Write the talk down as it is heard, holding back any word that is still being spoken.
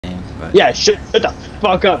but... Yeah, shut the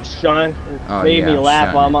fuck up, Sean. Oh, Made me laugh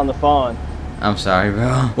Sean. while I'm on the phone. I'm sorry,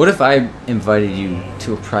 bro. What if I invited you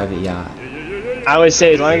to a private yacht? I would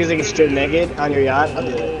say, as long as I can strip naked on your yacht, I'll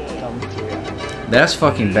be like, come to your yacht. That's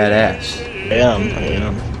fucking badass. I am.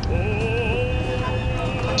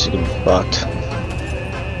 She's gonna be fucked.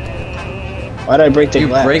 Why'd I break the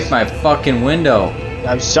glass? You break my fucking window.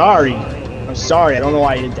 I'm sorry. I don't know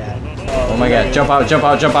why I did that. Oh my god, jump out.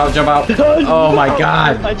 Oh my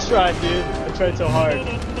god. I tried, dude. I tried so hard.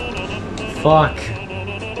 Fuck.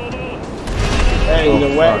 Hey, Oh,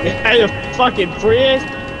 the wet. Hey, the fucking Prius. I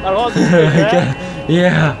don't want this thing, right?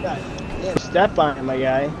 Yeah. God, step on it, my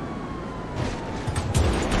guy.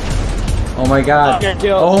 Oh my god.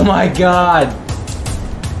 Oh my god.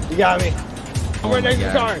 You got me. I'm right next to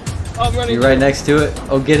the car. Oh, I'm running. You're right next to it?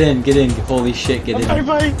 Oh, get in. Holy shit, get in.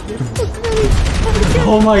 Buddy.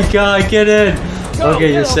 Oh my god, get in. Go, okay,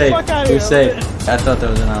 you're the safe. fuck outta You're here. safe. I thought that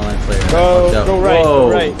was an online player. Go right. Whoa.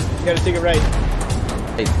 Go right. You gotta take it right.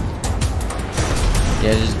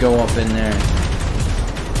 Yeah, just go up in there.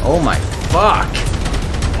 Oh my fuck.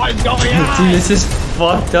 What is going on? Dude, this is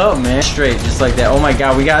fucked up, man. Straight, just like that. Oh my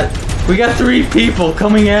god, we got 3 people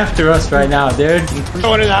coming after us right now, dude. We're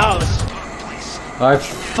going in the house. Alright,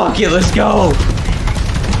 fuck it, let's go.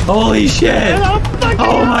 Holy shit.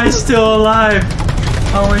 Oh, am I still alive?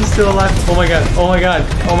 Oh, am I still alive? Oh my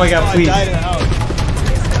god, please. I died in the house.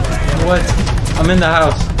 What? I'm in the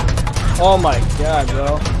house. Oh my god,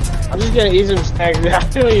 bro. I'm just gonna eat some snacks. I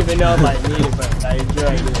don't even know if I need it, but I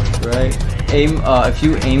enjoy it. Right. Aim. If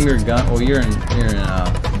you aim your gun. Oh, you're in.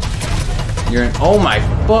 Oh my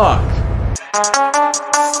fuck.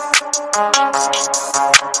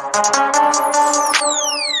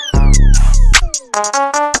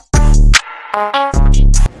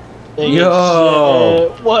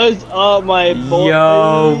 Yo. What's up, my boy?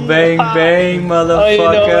 Yo, bang bang,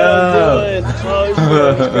 motherfucker.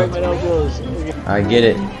 I get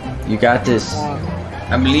it. You got this.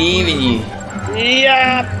 I believe in you.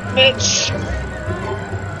 Yeah, bitch.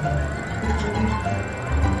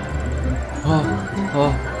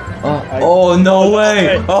 Oh, no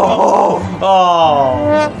way. Oh.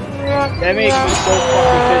 That makes me so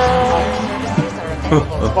fucking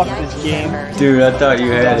pissed. Fuck this game. Dude, I thought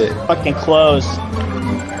you had it. Fucking close.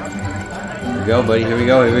 Here we go, buddy. Here we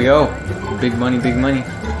go. Big money.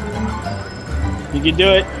 You can do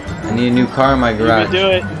it. I need a new car in my garage. You can do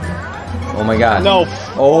it. Oh my god. No.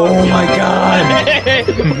 Oh my god.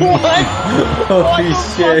 What? Holy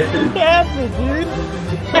shit. What happened, dude?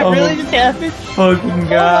 That really just happened? Fucking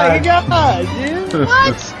god. Oh my god, dude.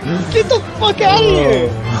 What? Get the fuck out of here.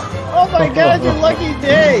 Oh my god, your lucky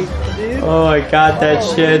day, dude. Oh, I got that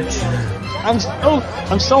shit.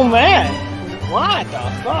 I'm so mad. What the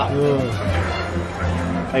fuck?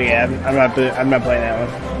 Okay, I'm not playing that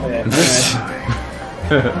one. Okay.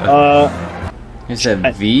 Is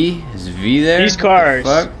that V? Is V there? These cars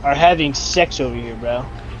are having sex over here, bro.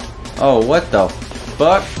 Oh, what the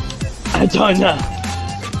fuck? I don't know.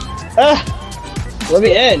 Let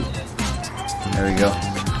me in. There we go.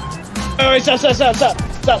 Oh, wait,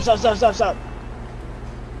 stop.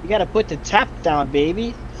 You gotta put the tap down,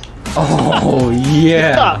 baby. Oh,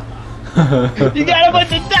 yeah. You gotta put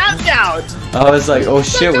the tap down. I was like, oh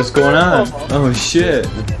shit, what's going on? Oh shit.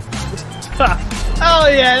 Oh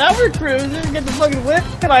yeah, now we're cruising. Get the fucking whip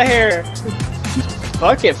in my hair.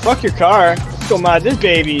 Fuck it, fuck your car. Let's go mod this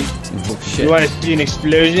baby. Oh shit. You wanna see an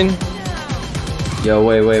explosion? Yo,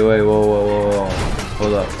 wait, whoa.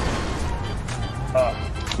 Hold up.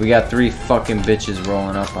 We got 3 fucking bitches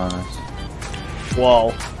rolling up on us.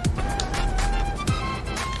 Whoa.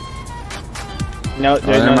 No,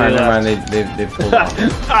 there's no never mind. They pulled off.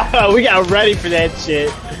 We got ready for that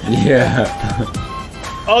shit. Yeah.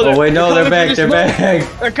 Oh wait, no, they're back.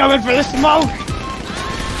 They're coming for the smoke.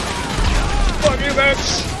 Fuck you,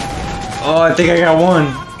 bitch. Oh, I think I got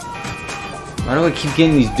one. Why do I keep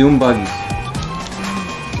getting these doom buggies?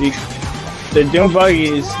 The doom buggy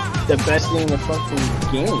is the best thing in the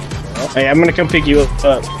fucking game. Hey, I'm gonna come pick you up.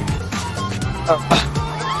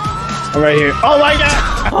 I'm right here. Oh my god!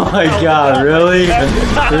 Oh my god, really?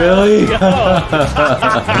 Really?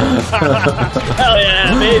 Hell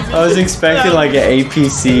yeah, baby. I was expecting like an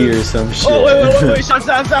APC or some shit. Oh, wait, stop.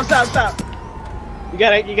 You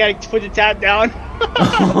gotta put the tap down.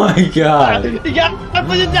 Oh my god. You gotta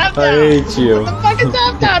put the tap down. I hate you. Put the fucking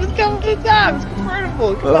tap down. It's coming to the top. It's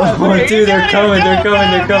convertible. Come on, Oh, dude, they're coming.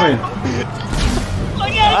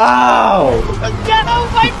 Ow! Let's go,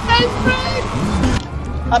 my best friend.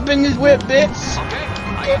 Up in this whip, bitch.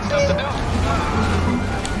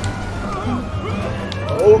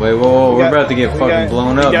 Wait, whoa, we're about to get fucking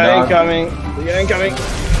blown up, We got dog. incoming.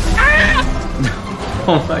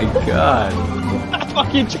 Oh my god. I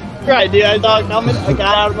fucking tried, dude. I thought I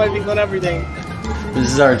got out of my vehicle and everything.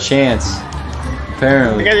 This is our chance.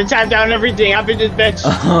 Apparently. I got to tap down everything. I've been this bitch.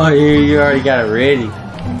 Oh, you already got it ready.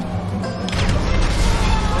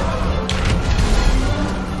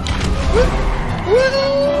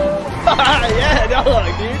 Yeah, no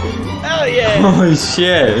look, dude. Hell yeah. Holy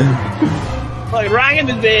shit. Like, rocking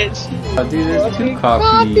this bitch. Oh, dude, there's 2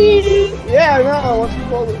 copies. Yeah, I know. What's the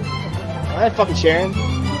problem? I ain't fucking sharing.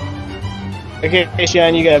 Okay,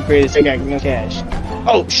 Sean, you gotta upgrade this. I got no cash.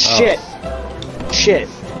 Oh, shit. Shit.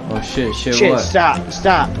 Oh, shit, Shit, what? stop.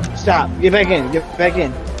 Get back in. Get back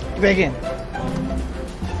in.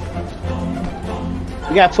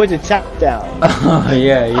 You gotta put the top down. Oh,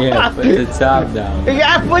 yeah. Put the top down. You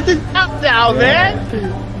gotta put the top down, man.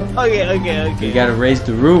 Okay. You gotta raise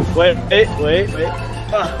the roof. Wait.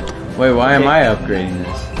 Wait, why am I upgrading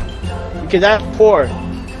this? Because I'm poor.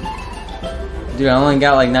 Dude, I only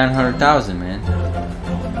got like 900,000, man.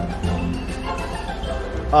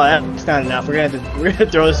 Oh, that's not enough. We're gonna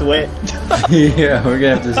throw this away. Yeah, we're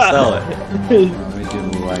gonna have to sell it. Let me do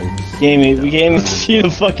the lights. We can't even see the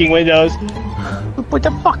fucking windows. Put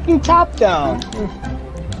the fucking top down.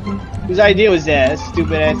 Whose idea was that? That's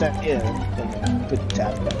stupid ass idea. Put the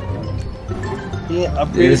top down. Yeah,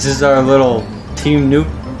 upgrade. This is our little Team Nuke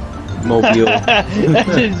mobile. That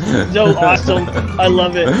is so awesome. I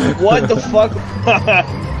love it. What the fuck?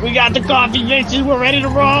 We got the coffee bitches. We're ready to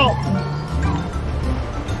roll.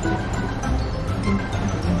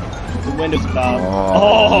 The windows about.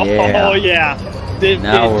 Oh, yeah. Oh yeah.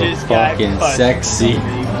 Now we're fucking sexy.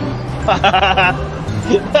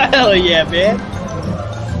 Hell yeah, man.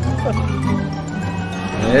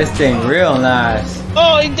 Yeah, this thing real nice.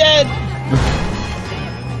 Oh, he's dead.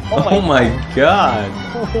 Oh my god.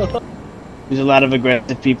 There's a lot of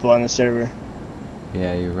aggressive people on the server.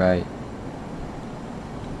 Yeah, you're right.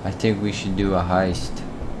 I think we should do a heist.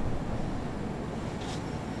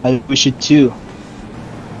 We should too.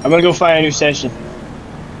 I'm gonna go find a new session.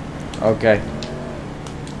 Okay.